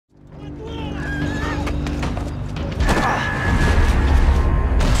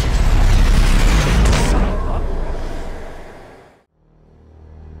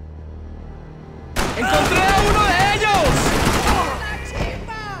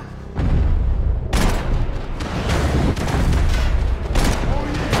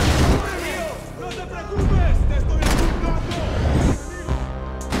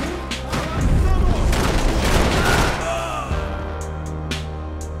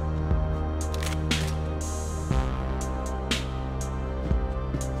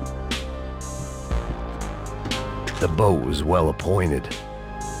The boat was well appointed.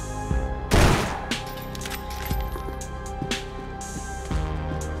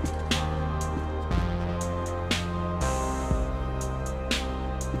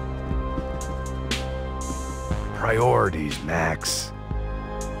 Priorities, Max.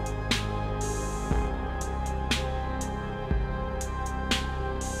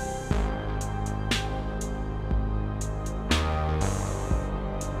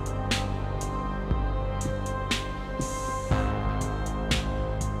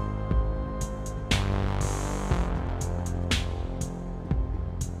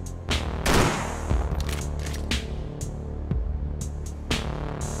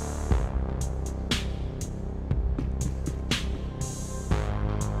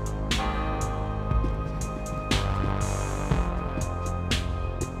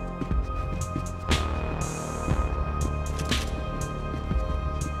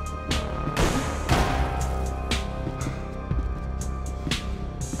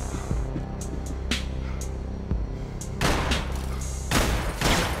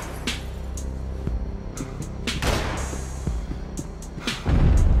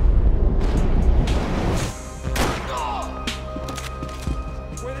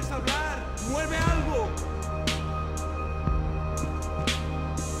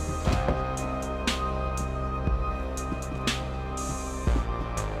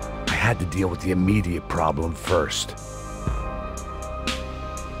 I had to deal with the immediate problem first.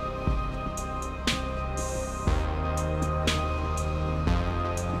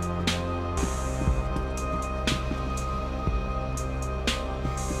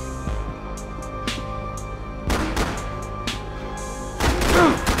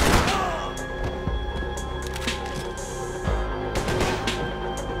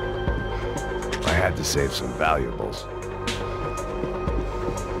 I had to save some valuables.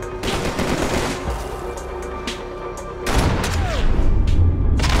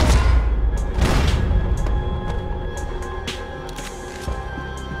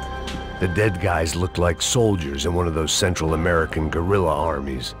 The dead guys looked like soldiers in one of those Central American guerrilla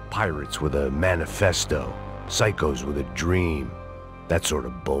armies. Pirates with a manifesto, psychos with a dream, that sort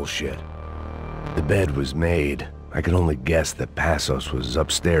of bullshit. The bed was made. I could only guess that Passos was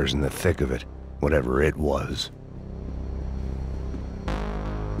upstairs in the thick of it, whatever it was.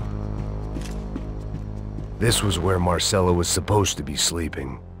 This was where Marcelo was supposed to be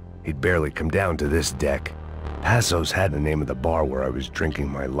sleeping. He'd barely come down to this deck. Passos had the name of the bar where I was drinking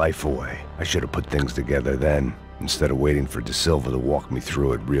my life away. I should have put things together then, instead of waiting for De Silva to walk me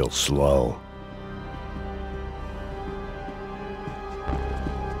through it real slow.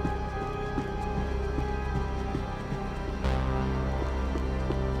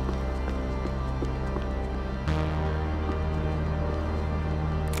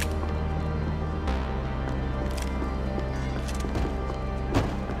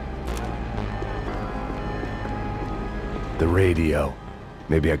 The radio.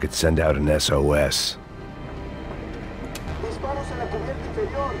 Maybe I could send out an SOS. Disparos en la cubierta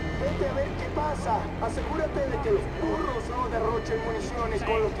inferior. Vete a ver qué pasa. Asegúrate de que los burros no derrochen municiones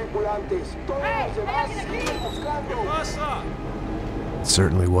con los tripulantes. Todos los demás siguen buscando. It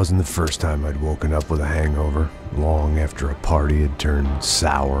certainly wasn't the first time I'd woken up with a hangover, long after a party had turned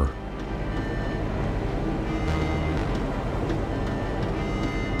sour.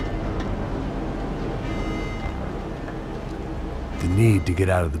 The need to get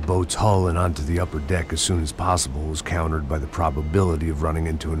out of the boat's hull and onto the upper deck as soon as possible was countered by the probability of running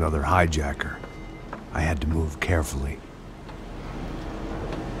into another hijacker. I had to move carefully.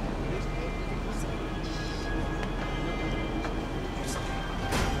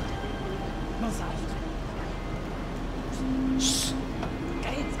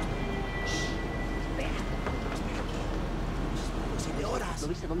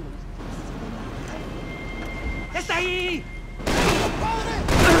 ¡Está ahí!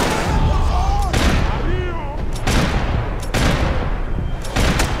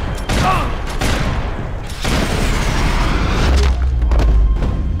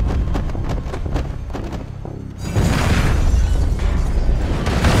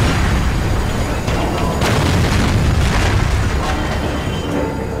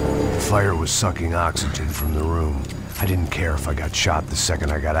 The fire was sucking oxygen from the room. I didn't care if I got shot the second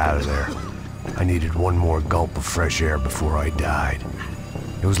I got out of there. I needed one more gulp of fresh air before I died.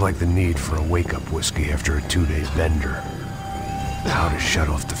 It was like the need for a wake-up whiskey after a 2-day bender. How to shut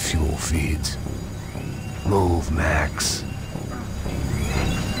off the fuel feeds. Move, Max.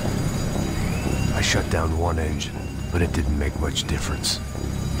 I shut down one engine, but it didn't make much difference.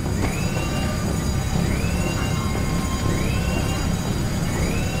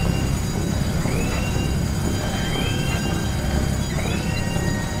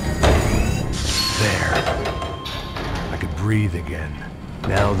 breathe again.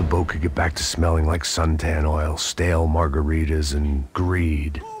 Now the boat could get back to smelling like suntan oil, stale margaritas, and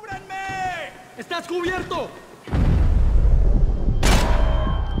greed. ¡Cúbranme! ¡Estás cubierto!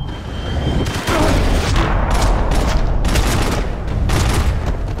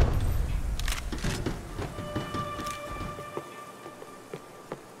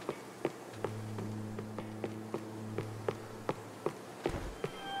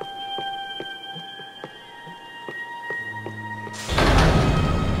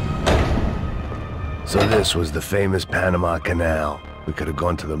 So this was the famous Panama Canal. We could have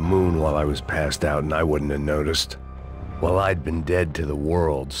gone to the moon while I was passed out and I wouldn't have noticed. While I'd been dead to the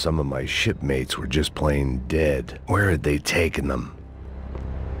world, some of my shipmates were just plain dead. Where had they taken them?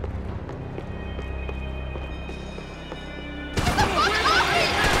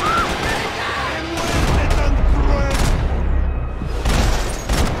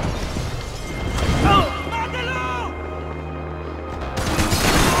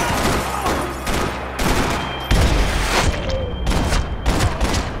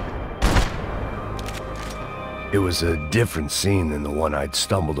 It was a different scene than the one I'd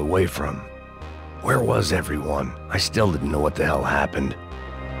stumbled away from. Where was everyone? I still didn't know what the hell happened.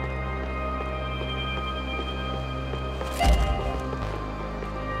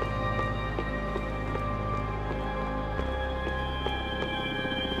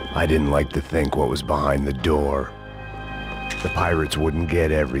 I didn't like to think what was behind the door. The pirates wouldn't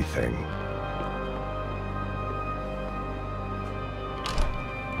get everything.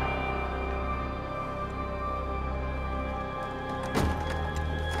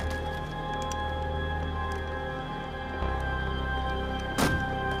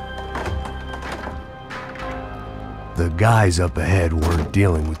 The guys up ahead weren't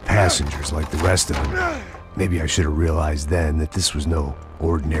dealing with passengers like the rest of them. Maybe I should have realized then that this was no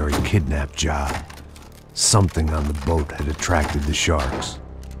ordinary kidnap job. Something on the boat had attracted the sharks.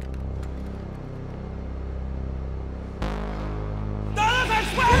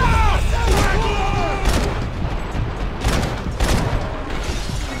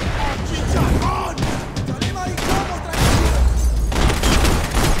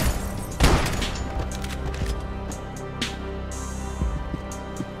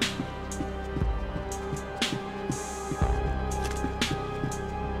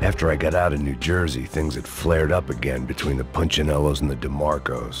 After I got out of New Jersey, things had flared up again between the Punchinellos and the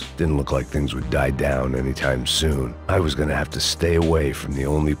DeMarcos. Didn't look like things would die down anytime soon. I was gonna have to stay away from the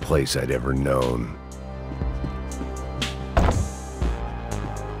only place I'd ever known.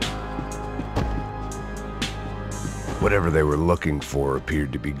 Whatever they were looking for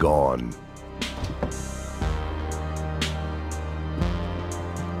appeared to be gone.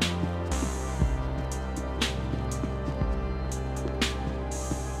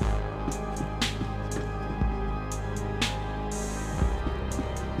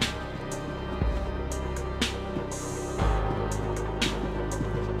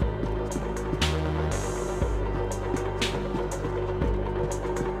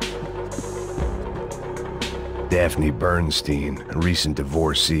 Daphne Bernstein, a recent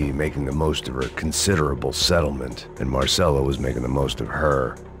divorcee, making the most of her considerable settlement, and Marcella was making the most of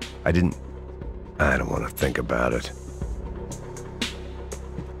her. I don't want to think about it.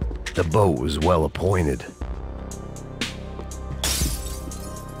 The boat was well appointed.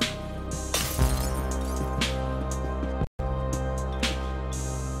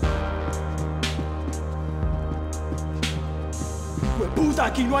 ¡Puta,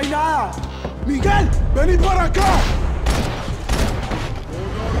 aquí no hay nada! ¡Miguel, vení para acá!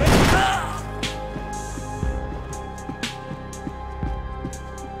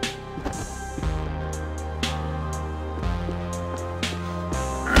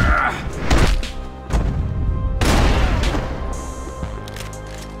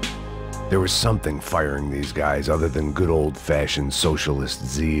 There was something firing these guys other than good old-fashioned socialist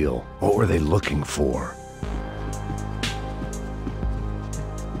zeal. What were they looking for?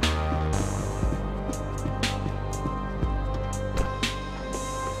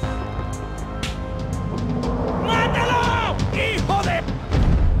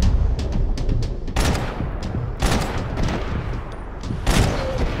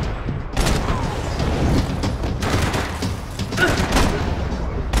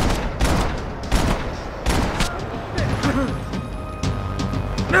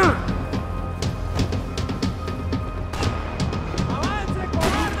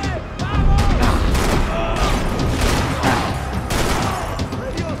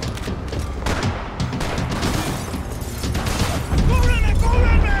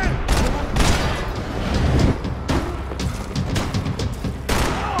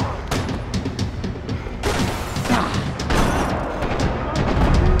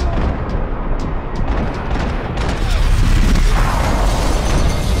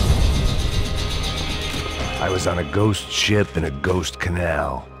 was on a ghost ship in a ghost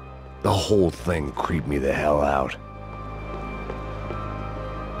canal. The whole thing creeped me the hell out.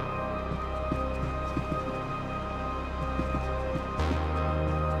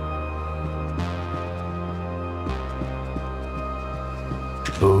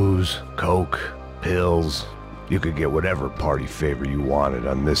 Booze, coke, pills. You could get whatever party favor you wanted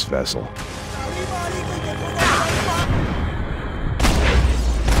on this vessel.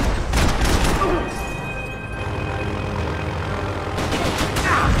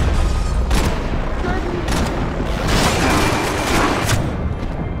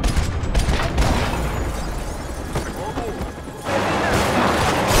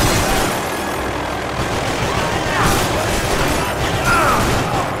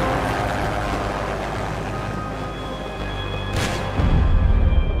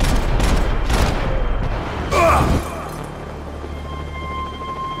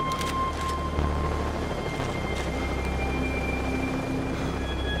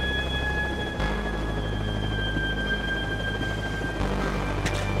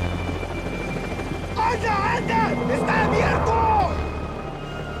 ¡Está abierto!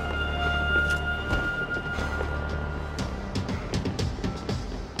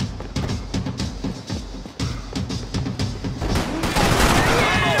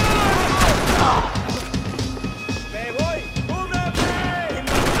 ¡Me voy! ¡Cúbreme!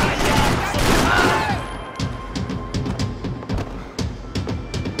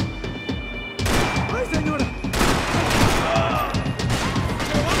 ¡Ay, señora!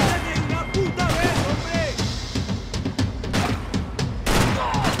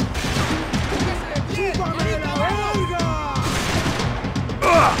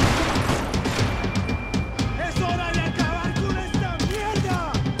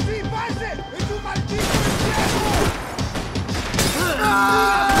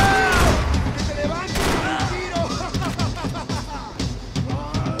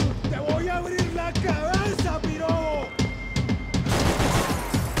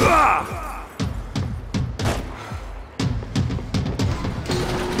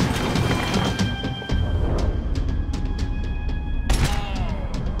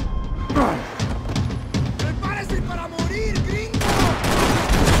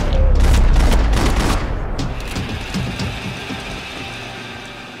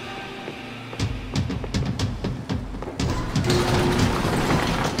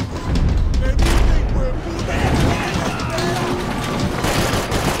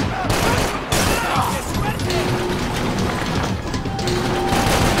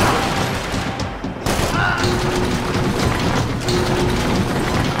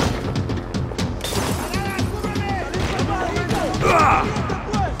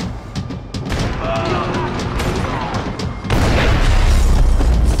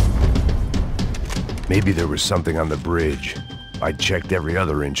 Maybe there was something on the bridge. I checked every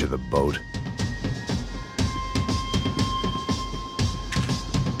other inch of the boat.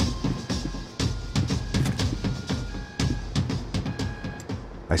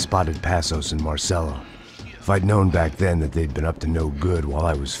 I spotted Passos and Marcelo. If I'd known back then that they'd been up to no good while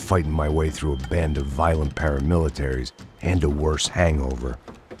I was fighting my way through a band of violent paramilitaries and a worse hangover,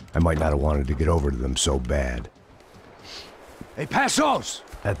 I might not have wanted to get over to them so bad. Hey, Passos!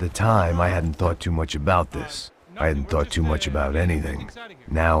 At the time, I hadn't thought too much about this. I hadn't thought too much about anything.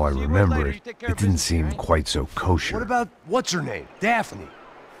 Now I remember it, it didn't seem quite so kosher. What about, what's her name? Daphne.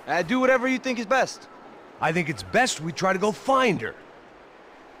 Do whatever you think is best. I think it's best we try to go find her.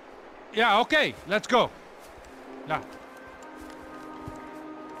 Yeah, okay, let's go. Yeah.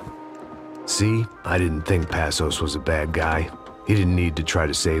 See? I didn't think Passos was a bad guy. He didn't need to try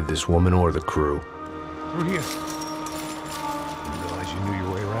to save this woman or the crew. Through here. Didn't realize you knew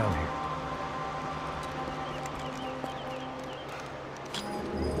your way around here.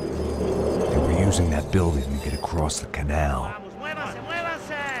 They were using that building to get across the canal.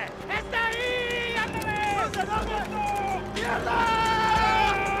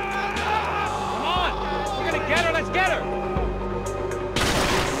 Get her, let's get her!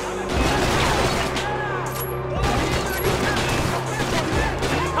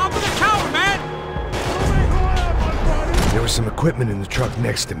 Top of the tower, man! There was some equipment in the truck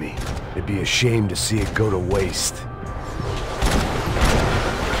next to me. It'd be a shame to see it go to waste.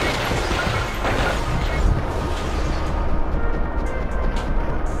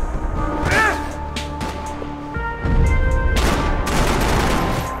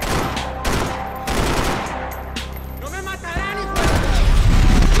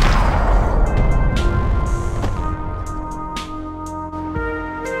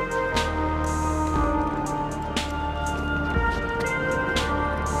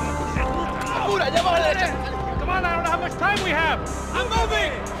 time we have! I'm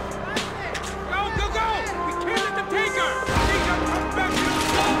moving! Go, go, go! We can't let them take her! These are professional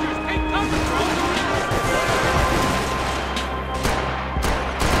soldiers! Take cover, bro!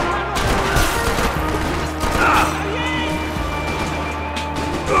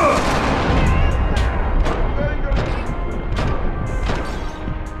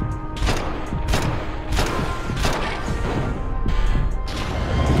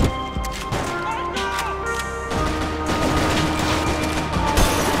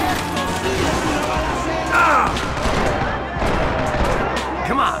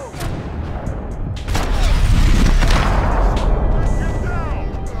 Come on!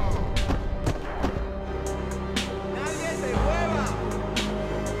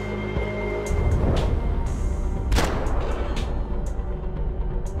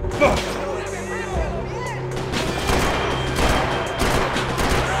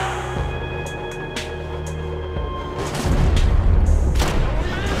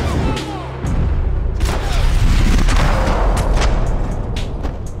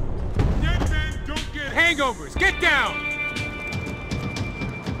 Hangovers, get down!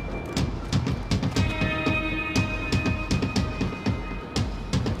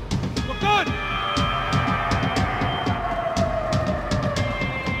 We're good!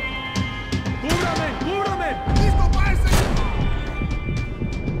 ¡Cúbrame! ¡Cúbrame! ¡Listo para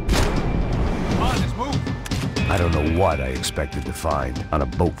Come on, let's move! I don't know what I expected to find. On a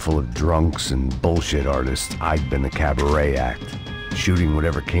boat full of drunks and bullshit artists, I'd been a cabaret act. Shooting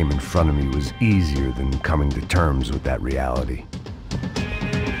whatever came in front of me was easier than coming to terms with that reality.